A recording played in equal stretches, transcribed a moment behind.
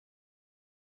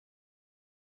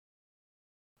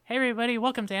Hey everybody,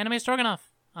 welcome to Anime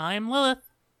Stroganoff. I'm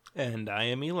Lilith. And I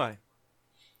am Eli.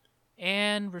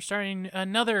 And we're starting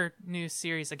another new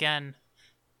series again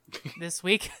this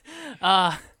week.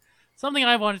 Something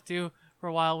I wanted to do for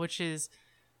a while, which is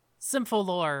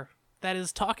Sympholore. That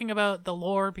is talking about the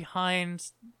lore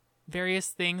behind various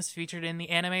things featured in the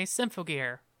anime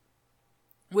Symphogear,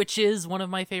 which is one of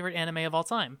my favorite anime of all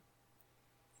time.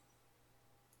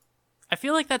 I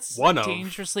feel like that's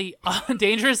dangerously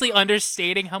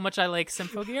understating how much I like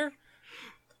Symphogear.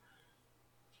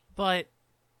 But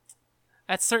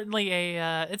that's certainly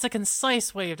it's a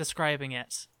concise way of describing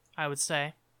it, I would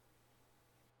say.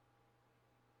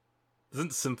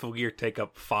 Doesn't Symphogear take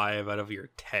up 5 out of your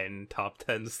 10 top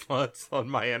 10 slots on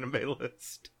my anime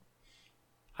list?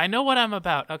 I know what I'm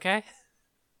about, okay?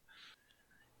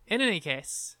 In any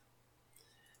case,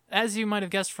 as you might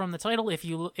have guessed from the title,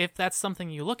 if that's something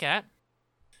you look at,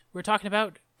 we're talking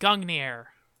about Gungnir.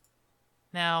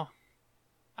 Now,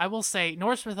 I will say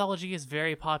Norse mythology is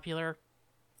very popular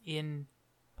in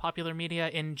popular media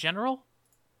in general,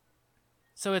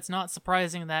 so it's not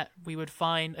surprising that we would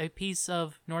find a piece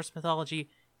of Norse mythology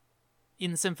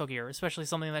in Symphogear, especially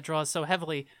something that draws so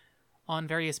heavily on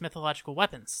various mythological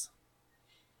weapons.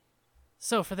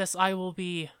 So for this, I will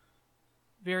be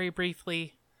very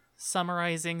briefly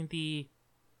summarizing the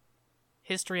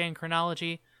history and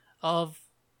chronology of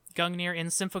Gungnir in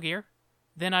Symphogear.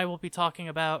 Then I will be talking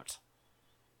about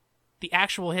the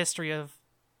actual history of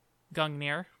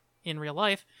Gungnir in real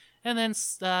life, and then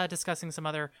discussing some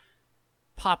other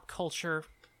pop culture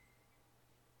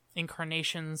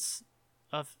incarnations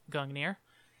of Gungnir.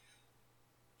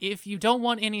 If you don't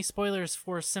want any spoilers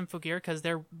for Symphogear, because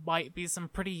there might be some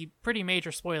pretty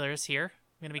major spoilers here,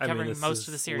 I'm going to be covering most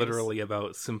of the series. Literally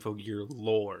about Symphogear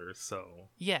lore, so...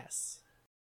 Yes.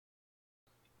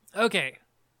 Okay,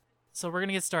 so we're going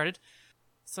to get started.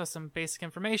 So some basic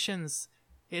informations.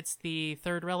 It's the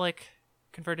third relic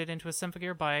converted into a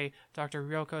Symphogear by Dr.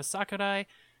 Ryoko Sakurai.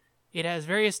 It has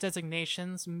various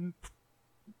designations.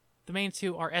 The main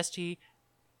two are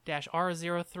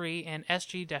SG-R03 and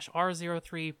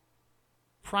SG-R03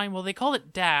 Prime. Well, they call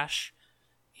it dash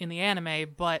in the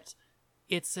anime, but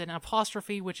it's an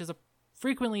apostrophe, which is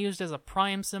frequently used as a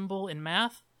prime symbol in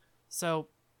math. So,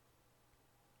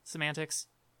 semantics.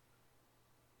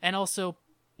 And also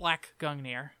Black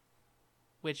Gungnir,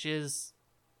 which is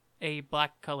a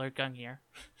black-colored Gungnir.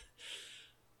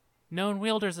 Known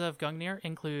wielders of Gungnir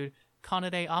include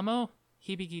Kanade Amo,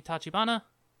 Hibiki Tachibana,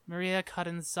 Maria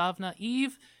Kadenzavna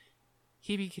Eve,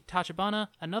 Hibiki Tachibana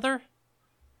Another,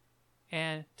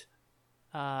 and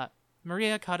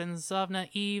Maria Kadenzavna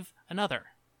Eve Another.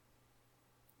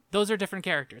 Those are different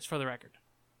characters, for the record.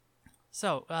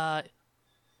 So,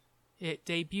 it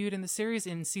debuted in the series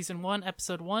in Season 1,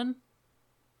 Episode 1.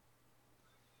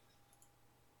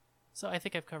 So I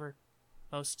think I've covered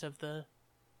most of the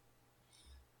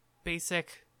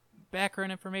basic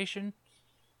background information.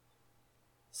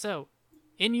 So,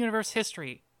 in-universe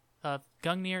history of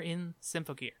Gungnir in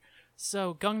Symphogear.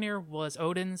 So, Gungnir was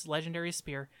Odin's legendary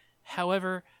spear.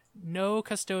 However, no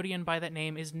custodian by that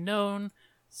name is known,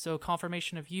 so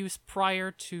confirmation of use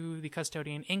prior to the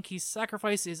custodian Enki's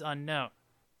sacrifice is unknown.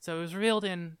 So it was revealed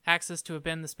in Access to have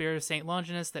been the spear of St.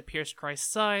 Longinus that pierced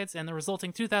Christ's sides, and the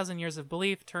resulting 2,000 years of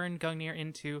belief turned Gungnir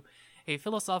into a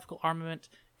philosophical armament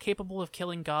capable of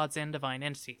killing gods and divine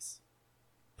entities.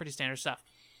 Pretty standard stuff.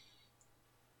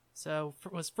 So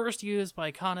it was first used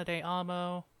by Kanade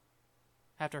Amo.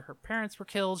 After her parents were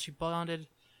killed, she bonded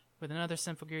with another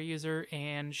Symphogear user,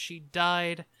 and she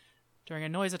died during a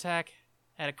noise attack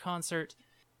at a concert,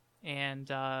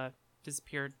 and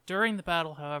disappeared. During the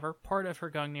battle, however, part of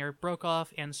her Gungnir broke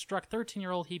off and struck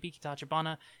 13-year-old Hibiki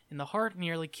Tachibana in the heart,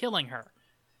 nearly killing her.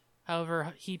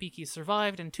 However, Hibiki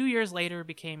survived, and 2 years later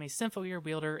became a Symphogear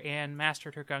wielder and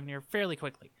mastered her Gungnir fairly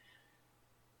quickly.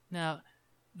 Now,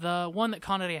 the one that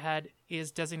Kanade had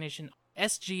is designation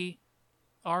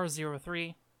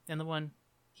SG-R03, and the one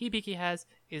Hibiki has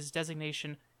is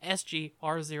designation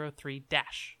SG-R03-.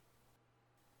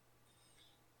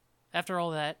 After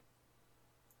all that,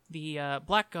 the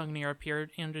Black Gungnir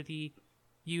appeared under the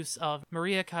use of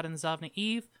Maria Kadenzavna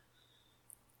Eve,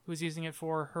 who was using it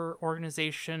for her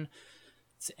organization's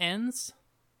ends,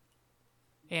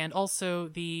 and also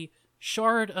the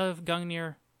shard of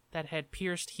Gungnir that had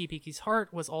pierced Hibiki's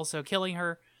heart was also killing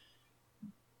her.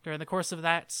 During the course of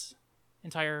that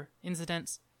entire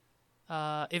incident,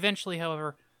 eventually,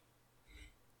 however,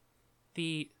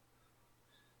 it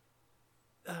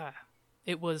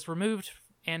was removed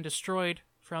and destroyed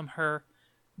from her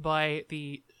by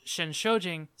the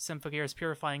Shenshojing Symphogear's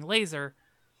purifying laser,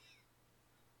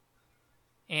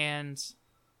 and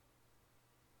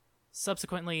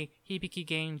Subsequently, Hibiki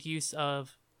gained use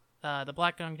of the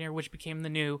Black Gungnir, which became the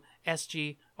new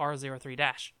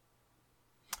SG-R03-.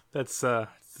 That's the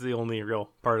only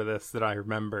real part of this that I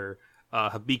remember.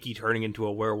 Hibiki turning into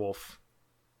a werewolf.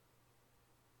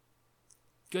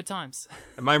 Good times.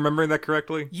 Am I remembering that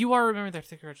correctly? You are remembering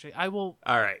that correctly. I will.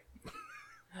 All right.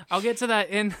 I'll get to that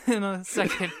in a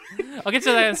second.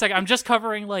 I'm just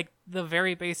covering like the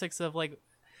very basics of like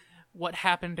what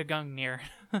happened to Gungnir.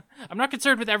 I'm not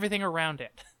concerned with everything around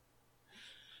it.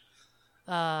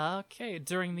 Okay.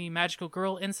 During the Magical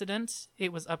Girl incident,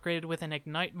 it was upgraded with an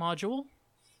Ignite module.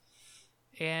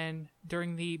 And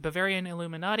during the Bavarian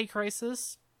Illuminati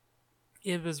crisis,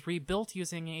 it was rebuilt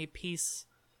using a piece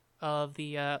of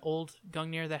the old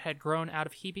Gungnir that had grown out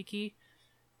of Hibiki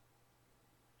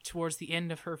towards the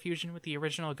end of her fusion with the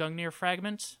original Gungnir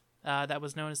fragment that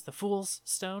was known as the Fool's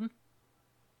Stone.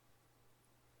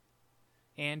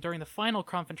 And during the final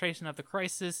confrontation of the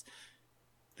crisis,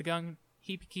 the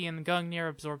Hibiki and the Gungnir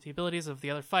absorbed the abilities of the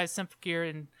other 5 Symphogear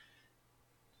and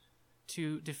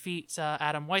to defeat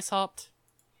Adam Weishaupt.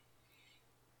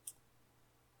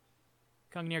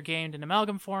 Gungnir gained an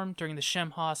amalgam form during the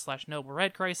Shemha/Noble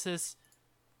Red crisis,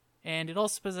 and it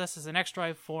also possesses an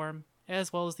X-Drive form,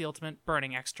 as well as the ultimate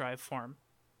Burning X-Drive form.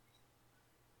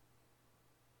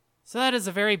 So that is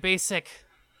a very basic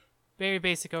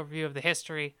overview of the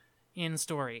history in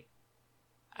story.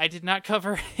 I did not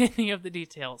cover any of the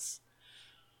details.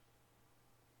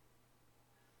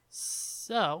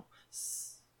 So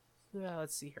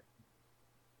let's see here.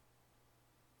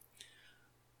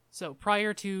 So,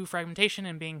 prior to fragmentation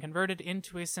and being converted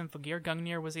into a Symphogear,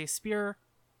 Gungnir was a spear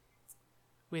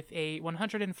with a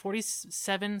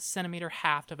 147 centimeter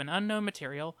haft of an unknown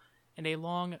material and a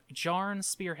long Jarn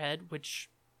spearhead, which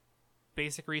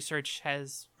basic research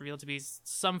has revealed to be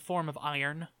some form of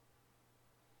iron,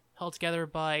 held together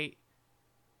by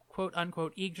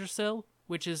quote-unquote Yggdrasil,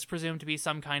 which is presumed to be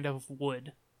some kind of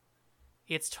wood.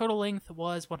 Its total length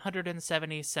was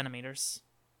 170 centimeters.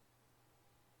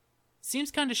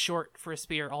 Seems kind of short for a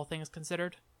spear, all things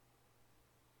considered.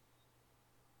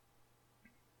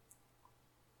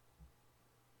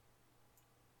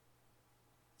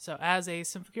 So, as a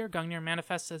Symphogear, Gungnir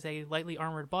manifests as a lightly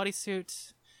armored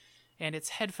bodysuit, and its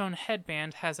headphone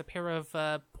headband has a pair of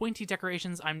pointy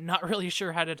decorations. I'm not really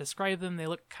sure how to describe them. They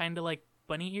look kind of like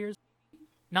bunny ears.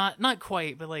 Not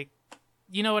quite, but like,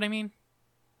 you know what I mean?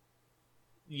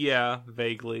 Yeah,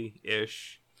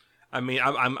 vaguely-ish. I mean,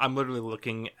 I'm literally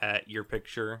looking at your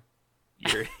picture.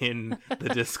 You're in the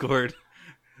Discord,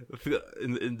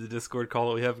 in the Discord call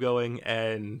that we have going,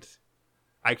 and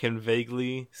I can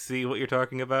vaguely see what you're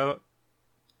talking about.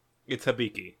 It's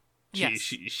Hibiki. Yes.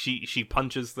 She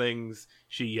punches things.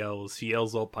 She yells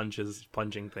while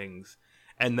punching things,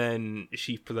 and then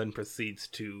she proceeds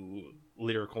to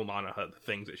lyrical Nanaha the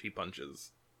things that she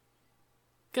punches.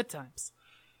 Good times.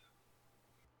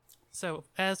 So,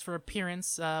 as for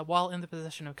appearance, while in the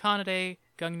possession of Kanade,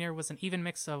 Gungnir was an even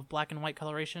mix of black and white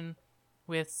coloration,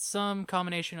 with some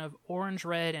combination of orange,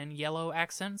 red, and yellow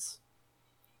accents.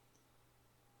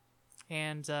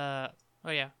 And,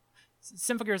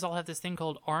 Symphogears all have this thing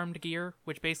called armed gear,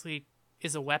 which basically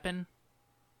is a weapon,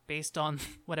 based on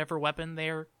whatever weapon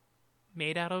they're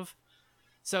made out of.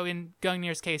 So, in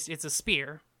Gungnir's case, it's a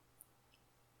spear.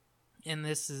 And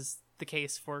this is the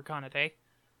case for Kanade.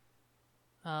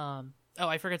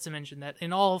 I forgot to mention that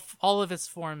in all of its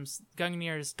forms,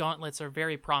 Gungnir's gauntlets are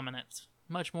very prominent,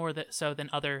 much more so than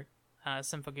other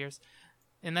Symphogears,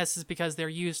 and this is because they're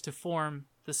used to form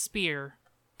the spear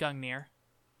Gungnir.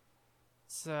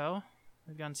 So,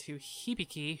 we've gone to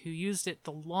Hibiki, who used it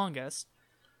the longest.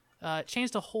 It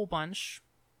changed a whole bunch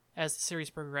as the series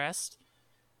progressed.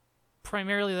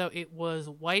 Primarily, though, it was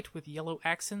white with yellow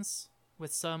accents,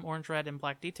 with some orange, red, and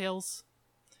black details.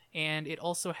 And it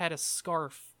also had a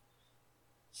scarf,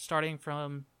 starting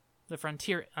from the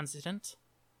Frontier incident.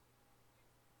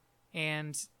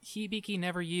 And Hibiki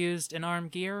never used an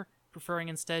armed gear, preferring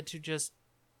instead to just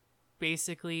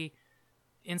basically,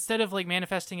 instead of like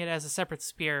manifesting it as a separate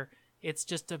spear, it's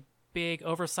just a big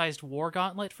oversized war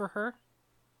gauntlet for her,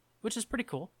 which is pretty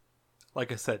cool.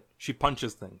 Like I said, she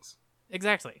punches things.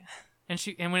 Exactly.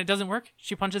 And when it doesn't work,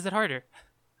 she punches it harder.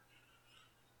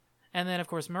 And then, of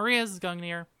course, Maria's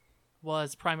Gungnir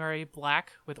was primary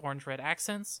black with orange-red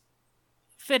accents.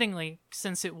 Fittingly,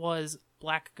 since it was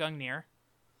black Gungnir.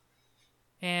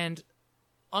 And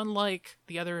unlike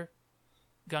the other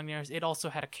Gungnirs, it also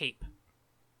had a cape,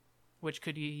 which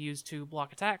could be used to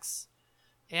block attacks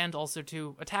and also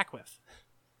to attack with.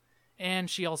 And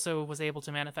she also was able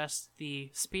to manifest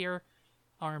the spear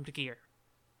armed gear,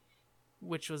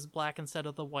 which was black instead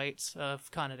of the white of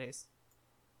Kanade's.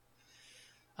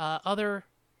 Other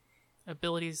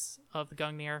abilities of the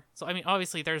Gungnir. So, I mean,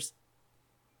 obviously,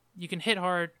 you can hit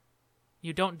hard.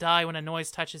 You don't die when a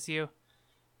noise touches you.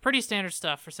 Pretty standard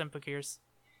stuff for Symphogears.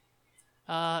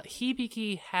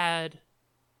 Hibiki had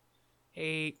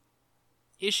a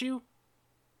issue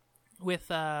with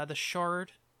the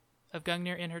shard of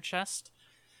Gungnir in her chest,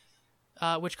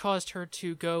 which caused her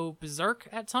to go berserk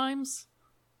at times.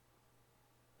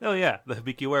 Oh yeah, the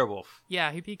Hibiki werewolf.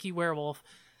 Yeah, Hibiki werewolf.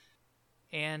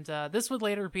 And this would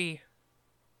later be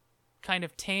kind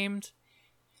of tamed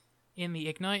in the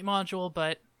Ignite module,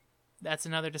 but that's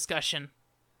another discussion.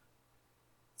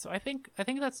 So I think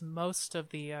that's most of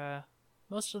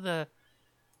the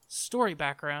story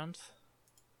background.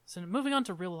 So moving on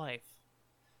to real life.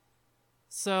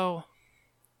 So,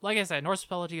 like I said, Norse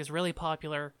mythology is really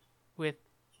popular with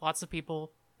lots of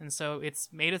people, and so it's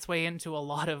made its way into a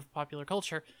lot of popular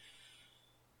culture.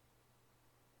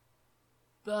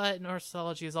 But Norse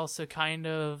mythology is also kind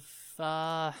of,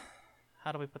 how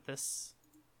do we put this?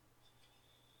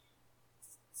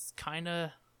 It's kind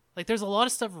of, like, there's a lot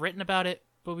of stuff written about it,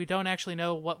 but we don't actually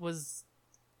know what was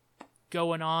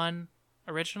going on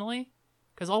originally,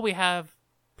 because all we have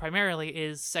primarily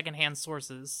is secondhand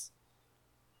sources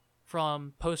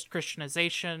from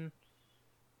post-Christianization,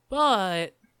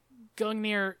 but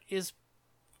Gungnir is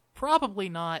probably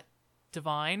not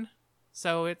divine,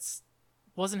 so it's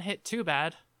wasn't hit too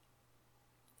bad.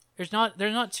 There's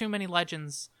not too many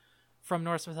legends from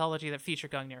Norse mythology that feature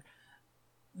Gungnir.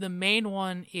 The main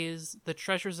one is the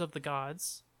Treasures of the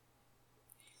Gods,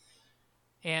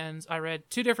 and I read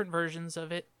two different versions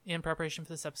of it in preparation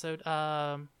for this episode.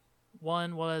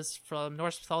 One was from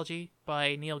Norse mythology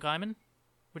by Neil Gaiman,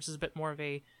 which is a bit more of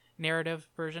a narrative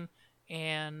version,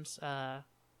 and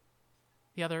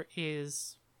the other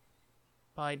is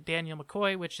by Daniel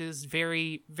McCoy, which is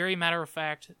very, very matter of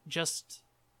fact, just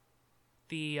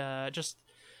the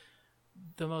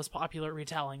most popular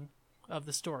retelling of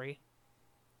the story.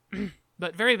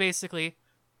 But very basically,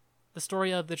 the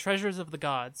story of the Treasures of the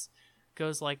Gods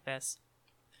goes like this.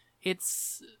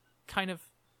 It's kind of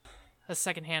a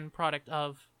secondhand product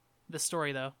of the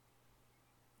story, though,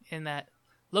 in that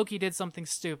Loki did something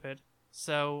stupid,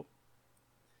 so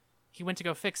he went to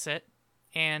go fix it,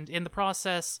 and in the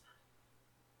process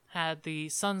had the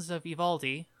sons of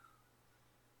Ivaldi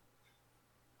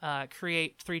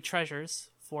create 3 treasures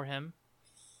for him,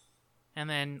 and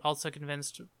then also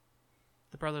convinced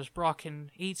the brothers Brock and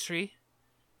Eitri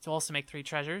to also make 3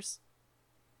 treasures.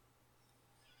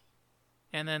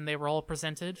 And then they were all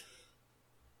presented.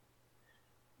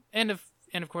 And of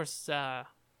course,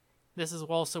 this is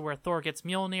also where Thor gets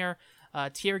Mjolnir,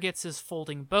 Tyr gets his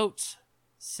folding boat,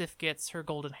 Sif gets her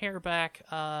golden hair back.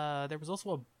 There was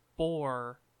also a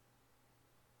boar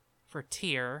for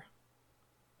Tyr.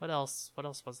 What else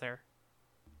was there?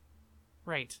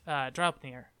 Right,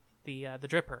 Draupnir, the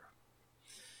Dripper.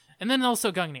 And then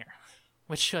also Gungnir,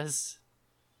 which was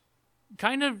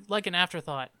kind of like an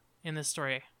afterthought in this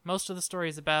story. Most of the story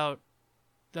is about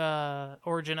the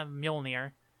origin of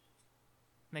Mjolnir.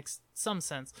 Makes some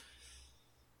sense.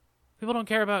 People don't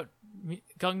care about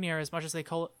Gungnir as much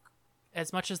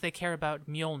as they care about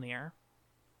Mjolnir.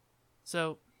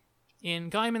 So, in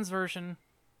Gaiman's version,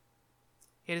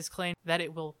 it is claimed that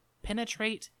it will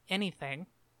penetrate anything,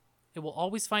 it will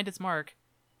always find its mark,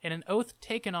 and an oath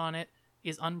taken on it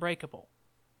is unbreakable.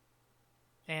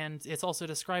 And it's also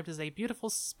described as a beautiful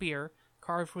spear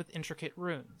carved with intricate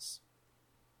runes.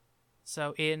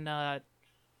 So in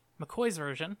McCoy's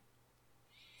version,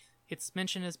 it's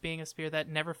mentioned as being a spear that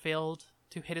never failed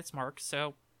to hit its mark,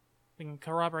 so we can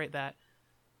corroborate that.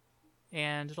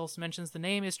 And it also mentions the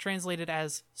name is translated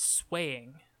as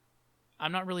swaying.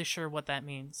 I'm not really sure what that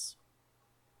means.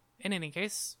 In any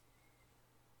case,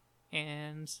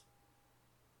 and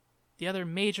the other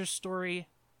major story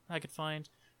I could find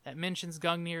that mentions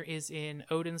Gungnir is in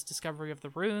Odin's Discovery of the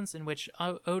Runes, in which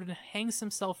Odin hangs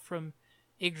himself from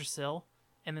Yggdrasil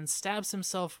and then stabs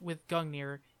himself with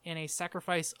Gungnir in a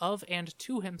sacrifice of and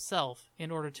to himself in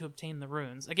order to obtain the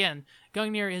runes. Again,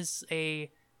 Gungnir is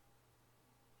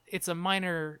it's a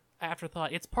minor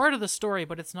afterthought. It's part of the story,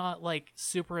 but it's not, like,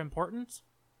 super important.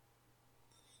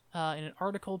 In an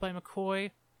article by McCoy,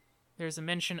 there's a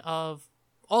mention of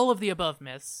all of the above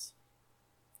myths,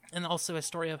 and also a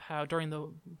story of how during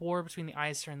the war between the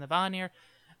Aesir and the Vanir,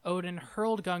 Odin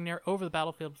hurled Gungnir over the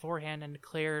battlefield beforehand and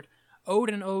declared,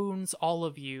 "Odin owns all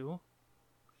of you."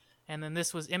 And then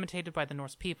this was imitated by the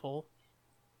Norse people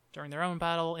during their own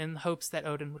battle in hopes that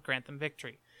Odin would grant them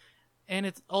victory. And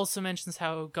it also mentions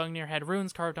how Gungnir had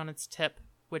runes carved on its tip,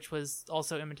 which was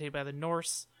also imitated by the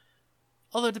Norse.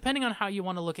 Although, depending on how you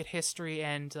want to look at history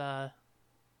and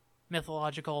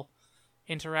mythological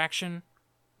interaction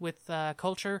with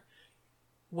culture,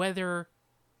 whether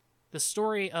the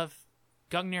story of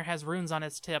Gungnir has runes on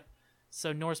its tip,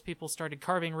 so Norse people started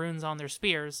carving runes on their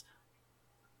spears,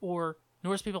 or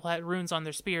Norse people had runes on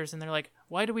their spears and they're like,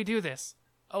 why do we do this?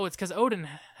 Oh, it's because Odin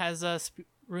has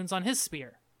runes on his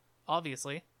spear,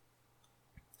 obviously.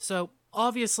 So,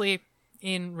 obviously,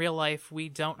 in real life, we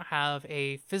don't have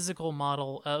a physical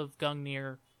model of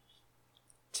Gungnir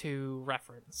to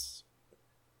reference.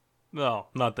 No,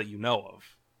 not that you know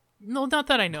of. No, not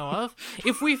that I know of.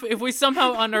 If we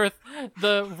somehow unearth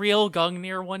the real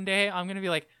Gungnir one day, I'm gonna be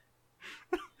like,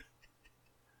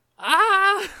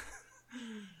 ah!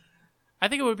 I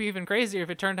think it would be even crazier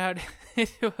if it turned out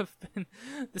to have been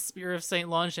the spear of Saint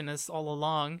Longinus all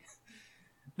along.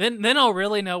 Then I'll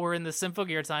really know we're in the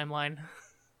Symphogear timeline.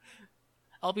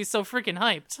 I'll be so freaking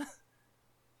hyped.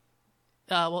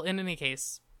 Well, in any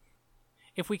case,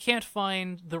 if we can't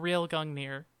find the real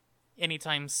Gungnir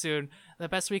anytime soon, the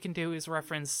best we can do is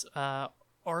reference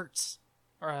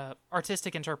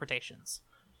artistic interpretations,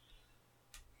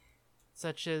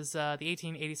 such as the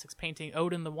 1886 painting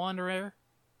Odin the Wanderer,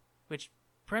 which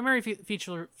primarily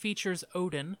features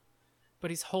Odin, but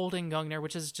he's holding Gungnir,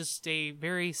 which is just a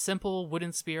very simple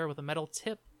wooden spear with a metal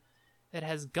tip that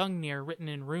has Gungnir written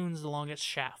in runes along its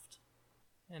shaft.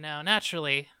 And now,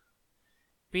 naturally,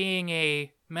 being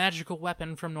a magical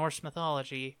weapon from Norse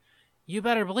mythology, you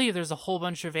better believe there's a whole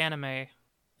bunch of anime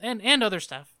and other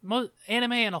stuff,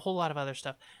 anime and a whole lot of other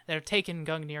stuff that have taken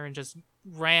Gungnir and just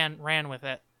ran with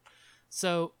it.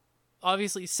 So,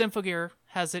 obviously, Symphogear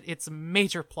has its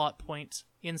major plot point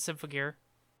in Symphogear.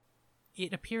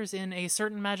 It appears in a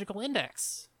certain magical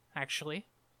index, actually.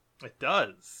 It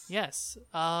does. Yes.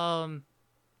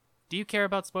 Do you care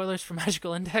about spoilers for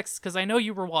Magical Index? Because I know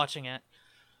you were watching it.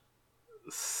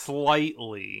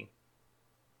 Slightly.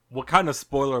 What kind of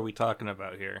spoiler are we talking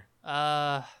about here?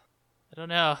 I don't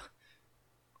know.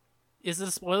 Is it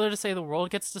a spoiler to say the world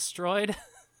gets destroyed?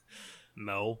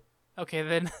 No. Okay,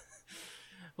 then.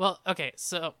 Well, okay,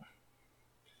 so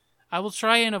I will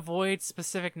try and avoid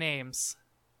specific names.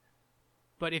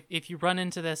 But if you run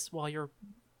into this while you're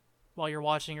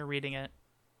watching or reading it,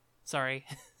 sorry.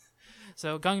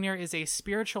 So Gungnir is a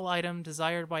spiritual item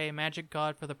desired by a magic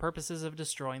god for the purposes of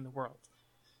destroying the world.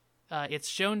 It's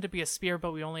shown to be a spear,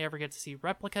 but we only ever get to see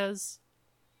replicas.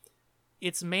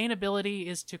 Its main ability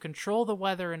is to control the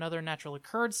weather and other natural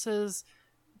occurrences,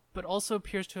 but also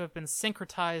appears to have been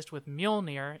syncretized with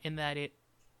Mjolnir in that it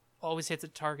always hits a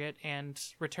target and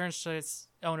returns to its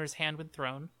owner's hand when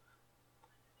thrown.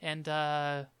 And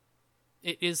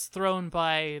it is thrown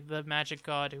by the magic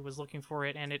god who was looking for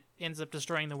it, and it ends up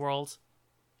destroying the world.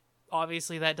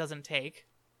 Obviously, that doesn't take.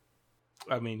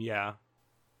 I mean, yeah.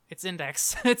 It's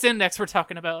Index. It's Index we're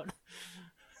talking about.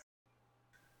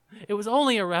 It was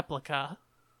only a replica.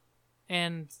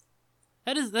 And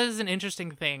that is an interesting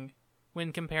thing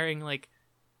when comparing, like,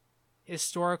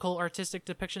 historical artistic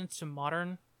depictions to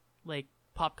modern, like,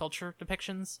 pop culture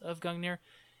depictions of Gungnir,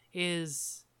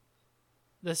 is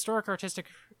the historic artistic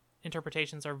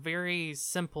interpretations are very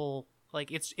simple.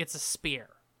 Like, it's a spear.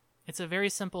 It's a very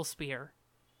simple spear.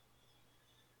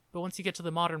 But once you get to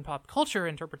the modern pop culture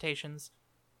interpretations,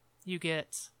 you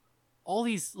get all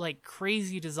these, like,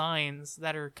 crazy designs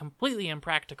that are completely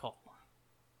impractical.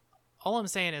 All I'm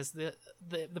saying is the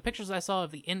pictures I saw of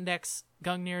the Index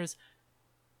Gungnirs,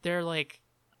 they're, like,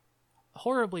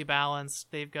 horribly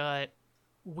balanced. They've got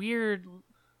weird,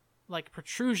 like,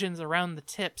 protrusions around the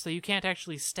tip, so you can't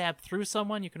actually stab through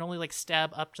someone. You can only, like, stab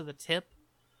up to the tip.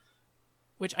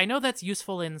 Which I know that's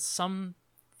useful in some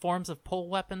forms of pole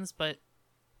weapons, but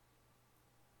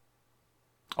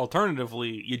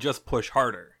alternatively, you just push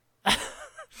harder.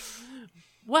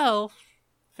 Well,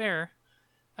 fair.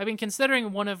 I mean,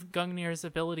 considering one of Gungnir's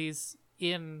abilities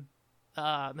in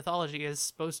mythology is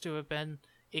supposed to have been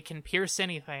it can pierce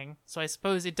anything, so I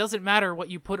suppose it doesn't matter what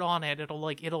you put on it,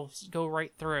 it'll go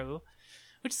right through,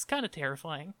 which is kind of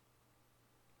terrifying.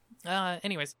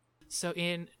 Anyways, so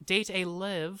in Date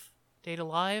Alive,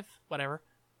 whatever,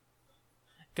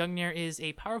 Gungnir is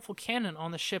a powerful cannon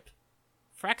on the ship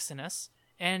Fraxinus,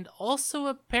 and also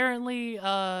apparently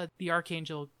the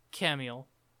Archangel Camille,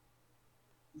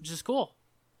 which is cool.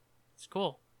 It's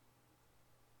cool.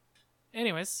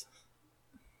 Anyways,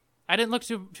 I didn't look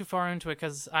too far into it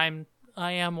because I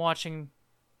am watching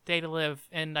Day to Live,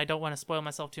 and I don't want to spoil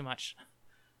myself too much.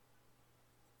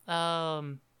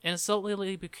 Insult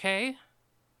Lily Bouquet.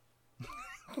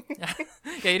 Yeah,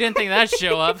 you didn't think that'd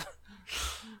show up.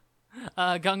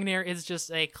 Gungnir is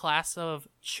just a class of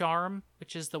charm,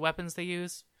 which is the weapons they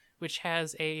use, which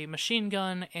has a machine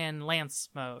gun and lance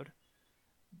mode.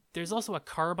 There's also a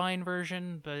carbine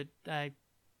version, but I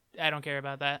don't care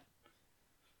about that.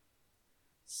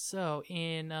 So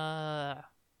in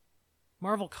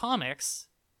Marvel Comics,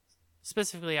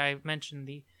 specifically, I mentioned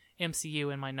the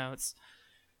MCU in my notes.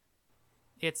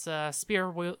 It's a spear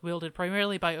wielded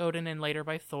primarily by Odin and later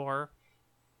by Thor.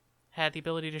 Had the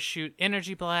ability to shoot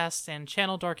energy blasts and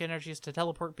channel dark energies to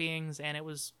teleport beings, and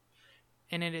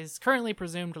it is currently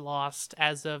presumed lost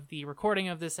as of the recording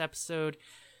of this episode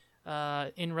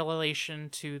in relation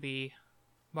to the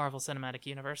Marvel Cinematic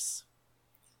Universe.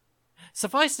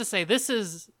 Suffice to say,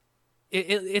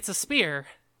 it's a spear,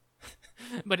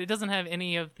 but it doesn't have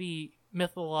any of the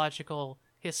mythological,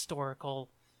 historical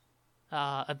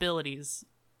abilities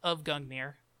of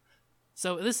Gungnir.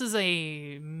 So this is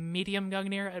a medium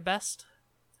Gungnir at best.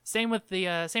 Same with the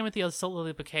Assault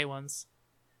Lily Bouquet ones.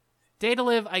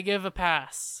 Daedaliv, I give a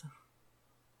pass.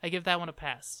 I give that one a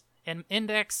pass. And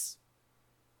Index.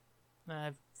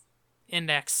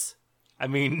 Index. I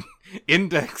mean,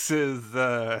 Index is.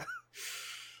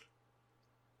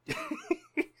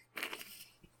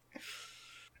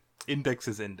 Index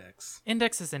is Index.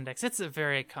 Index is Index. It's a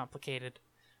very complicated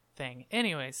thing.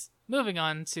 Anyways, moving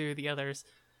on to the others.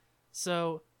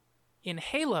 So, in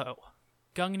Halo,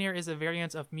 Gungnir is a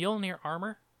variant of Mjolnir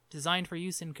armor designed for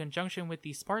use in conjunction with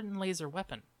the Spartan laser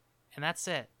weapon. And that's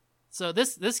it. So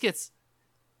this gets,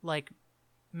 like,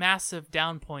 massive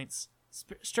down points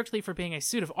strictly for being a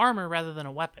suit of armor rather than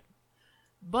a weapon.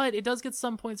 But it does get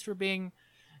some points for being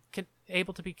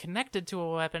able to be connected to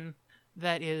a weapon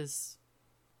that is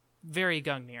very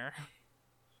Gungnir.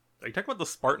 Are you talking about the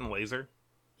Spartan laser?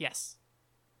 Yes.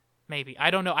 Maybe.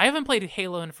 I don't know. I haven't played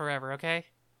Halo in forever, okay?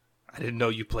 I didn't know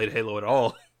you played Halo at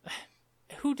all.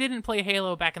 Who didn't play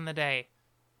Halo back in the day?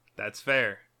 That's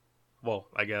fair. Well,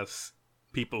 I guess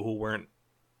people who weren't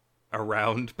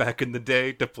around back in the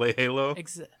day to play Halo.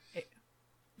 Exactly.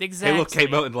 Halo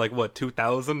came out in, like, what,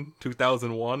 2000?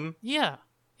 2001? Yeah.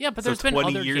 Yeah, but there's been 20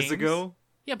 other years games. ago?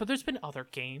 Yeah, but there's been other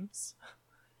games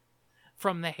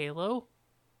from the Halo.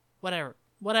 Whatever.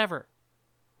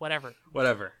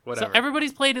 So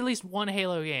everybody's played at least one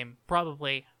Halo game,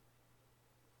 probably.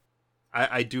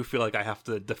 I do feel like I have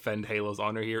to defend Halo's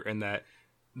honor here in that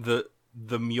the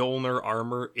Mjolnir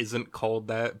armor isn't called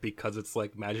that because it's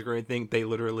like magic or anything. They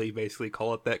literally basically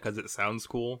call it that because it sounds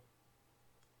cool.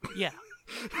 Yeah.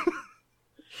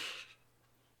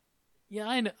 Yeah,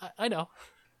 I know.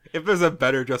 If there's a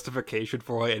better justification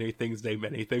for why anything's named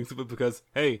anything, it's because,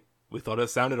 hey, we thought it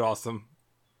sounded awesome.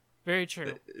 Very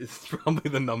true. It's probably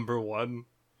the number one.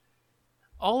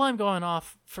 All I'm going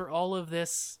off for all of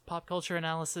this pop culture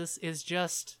analysis is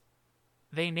just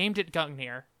they named it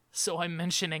Gungnir, so I'm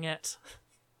mentioning it.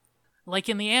 Like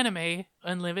in the anime,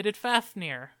 Unlimited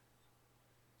Fafnir.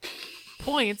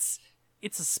 Points,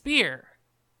 it's a spear.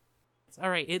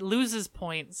 Alright, it loses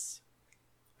points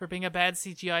for being a bad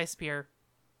CGI spear,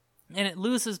 and it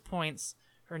loses points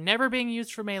for never being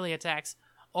used for melee attacks,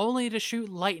 only to shoot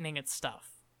lightning at stuff.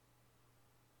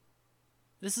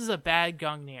 This is a bad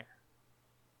Gungnir.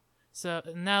 So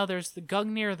now there's the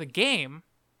Gungnir the game,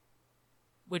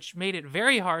 which made it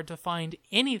very hard to find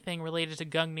anything related to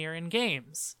Gungnir in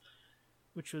games,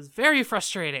 which was very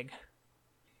frustrating.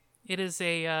 It is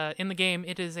in the game,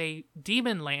 it is a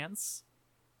demon lance,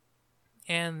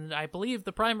 and I believe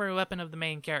the primary weapon of the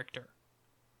main character.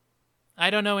 I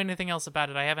don't know anything else about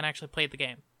it. I haven't actually played the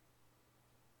game.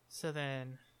 So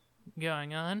then,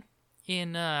 going on,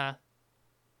 in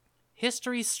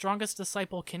History's Strongest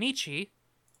Disciple Kenichi,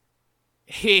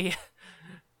 a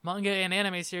manga and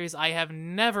anime series I have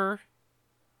never,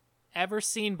 ever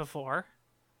seen before.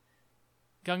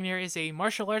 Gungnir is a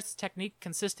martial arts technique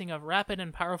consisting of rapid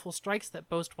and powerful strikes that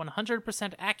boast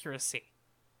 100% accuracy.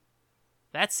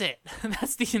 That's it.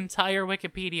 That's the entire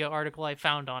Wikipedia article I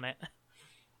found on it.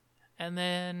 And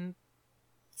then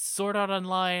Sword Art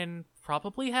Online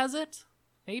probably has it?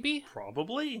 Maybe?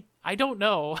 Probably? I don't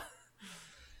know.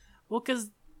 Well,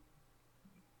 because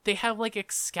they have, like,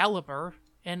 Excalibur,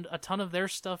 and a ton of their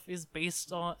stuff is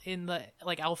based on,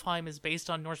 Alfheim is based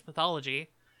on Norse mythology.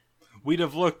 We'd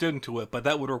have looked into it, but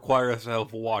that would require us to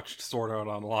have watched Sword Art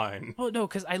Online. Well, no,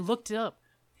 because I looked it up,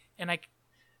 and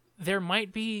there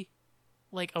might be,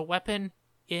 like, a weapon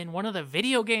in one of the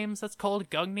video games that's called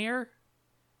Gungnir,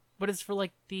 but it's for,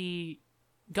 like, the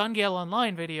Gun Gale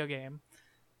Online video game.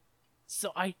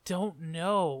 So I don't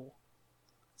know.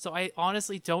 So I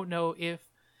honestly don't know if,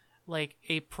 like,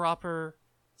 a proper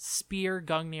spear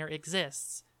Gungnir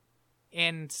exists.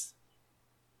 And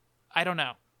I don't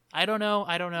know.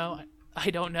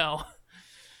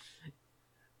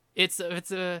 It's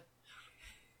a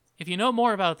if you know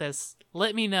more about this,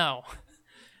 let me know.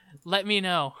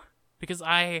 because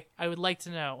I would like to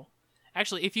know.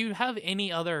 Actually, if you have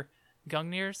any other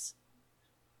Gungnir's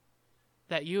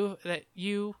that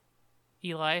you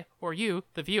Eli, or you,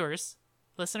 the viewers,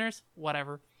 listeners,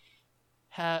 whatever,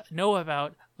 know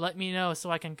about, let me know so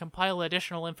I can compile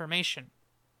additional information.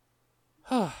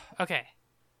 Okay,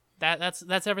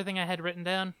 that's everything I had written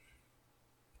down.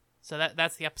 So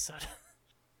that's the episode.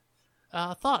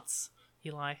 Thoughts,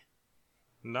 Eli?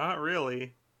 Not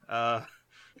really.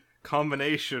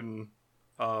 Combination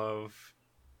of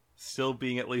still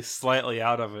being at least slightly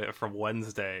out of it from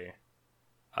Wednesday,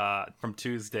 from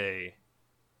Tuesday.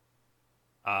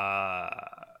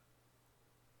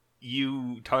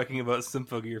 You talking about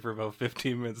Symphogear for about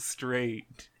 15 minutes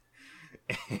straight,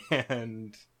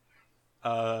 and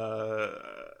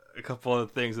a couple other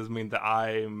things that mean that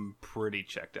I'm pretty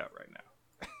checked out right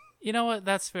now. You know what?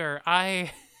 That's fair.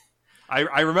 I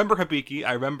remember Hibiki.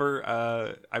 I remember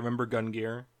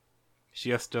Gungnir. She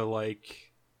has to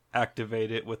like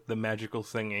activate it with the magical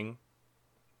singing.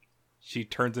 She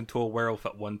turns into a werewolf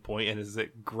at one point, and as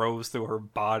it grows through her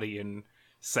body and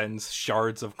sends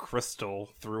shards of crystal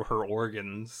through her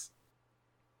organs,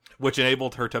 which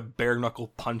enabled her to bare knuckle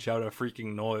punch out a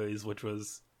freaking noise, which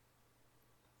was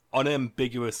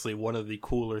unambiguously one of the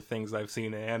cooler things I've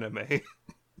seen in anime.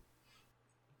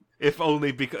 if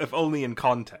only in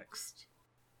context.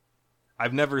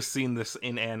 I've never seen this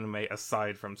in anime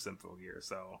aside from Symphogear,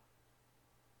 so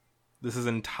this has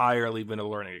entirely been a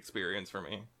learning experience for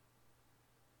me.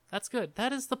 That's good.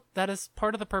 That is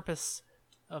part of the purpose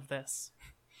of this,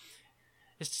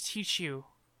 is to teach you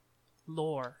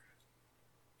lore.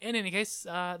 In any case,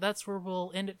 that's where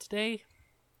we'll end it today,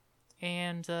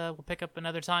 and we'll pick up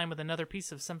another time with another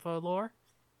piece of Sympho lore.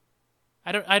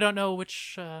 I don't know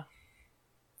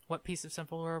what piece of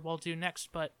Sympho lore we'll do next,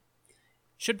 but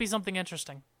should be something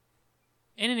interesting.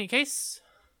 In any case,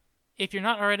 if you're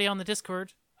not already on the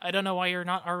Discord, I don't know why you're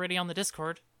not already on the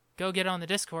Discord. Go get on the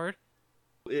Discord.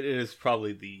 It is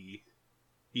probably the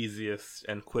easiest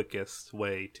and quickest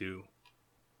way to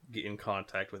get in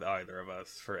contact with either of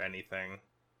us for anything.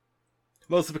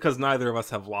 Mostly because neither of us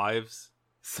have lives,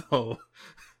 so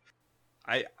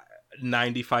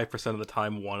 95% of the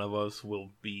time one of us will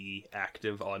be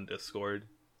active on Discord.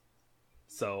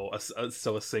 So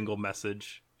a single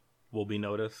message will be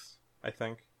noticed, I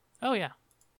think. Oh yeah.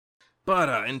 But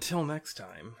until next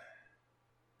time,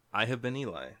 I have been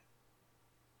Eli.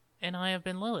 And I have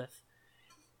been Lilith.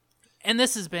 And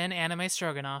this has been Anime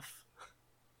Stroganoff.